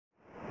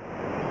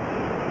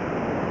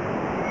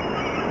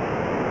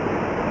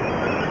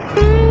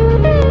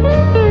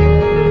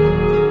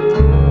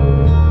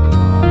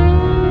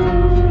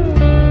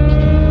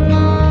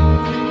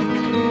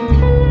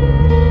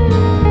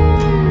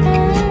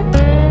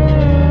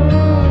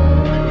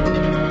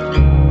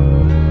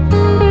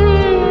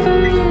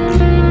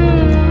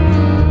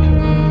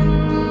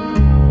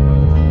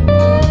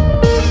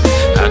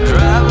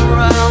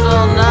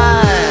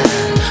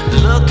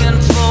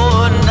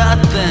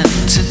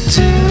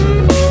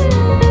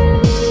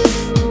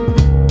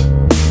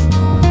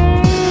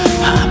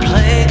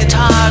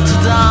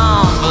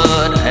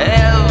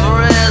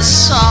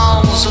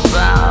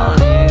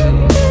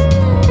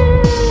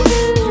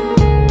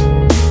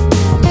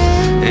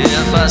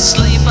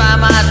by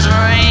my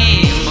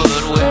dream,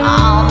 but we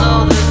all know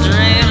that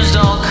dreams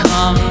don't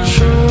come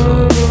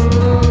true.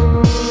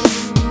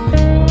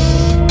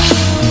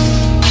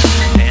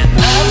 Ain't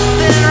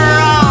nothing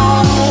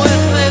wrong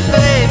with me,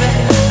 baby,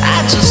 I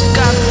just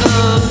got the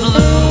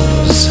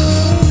blues.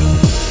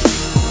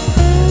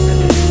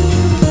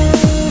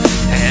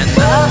 Ain't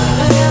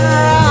nothing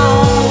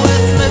wrong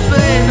with me,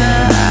 baby,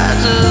 I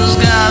just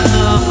got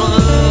the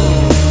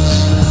blues.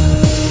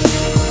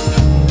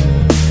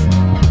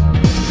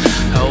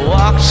 I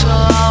walked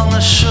along the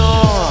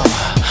shore,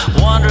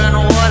 wondering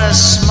what a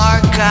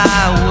smart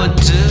guy would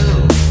do.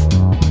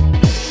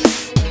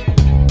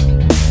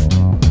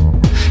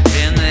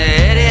 In the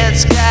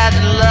Idiot's Guide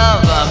to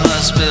Love, I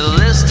must be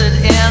listed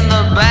in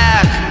the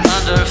back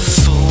under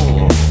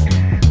fool.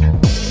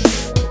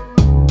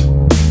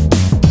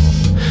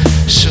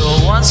 Sure,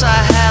 once I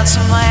had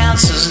some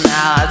answers,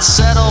 now I'd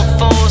settle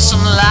for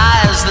some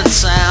lies that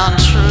sound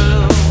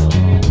true.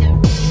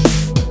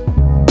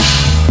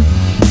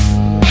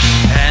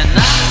 And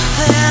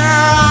nothing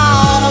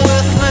wrong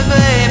with me,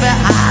 baby,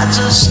 I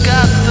just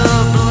got the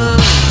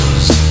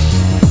blues.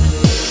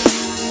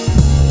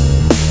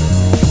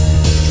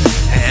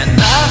 And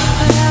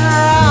nothing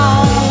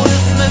wrong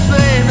with me,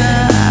 baby,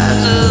 I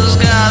just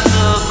got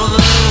the blues.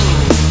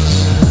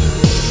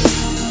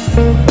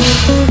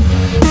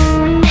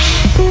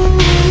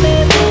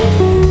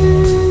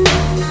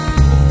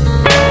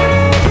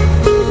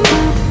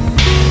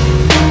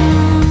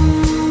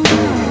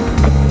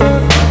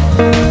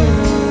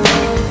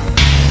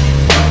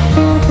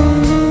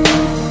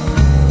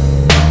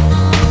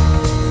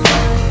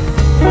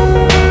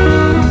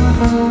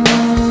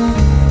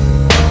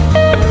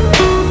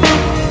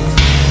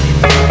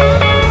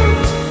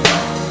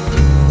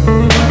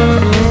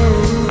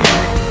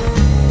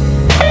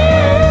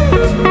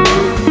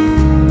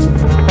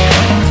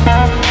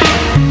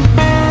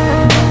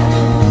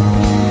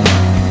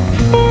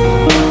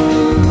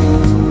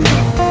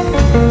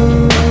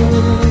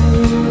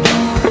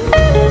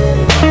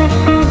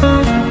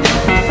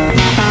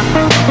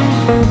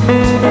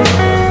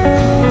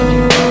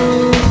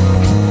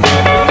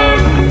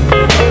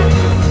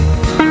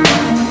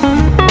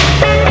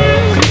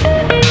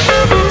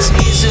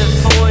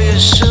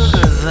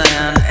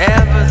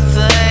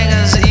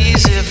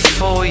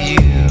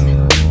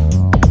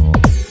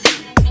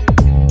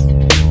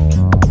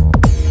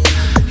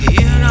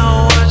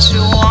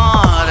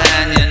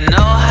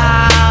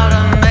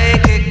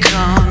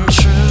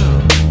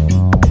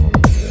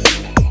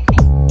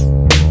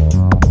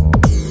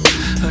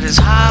 It's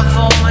hard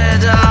for me,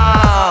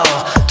 dog.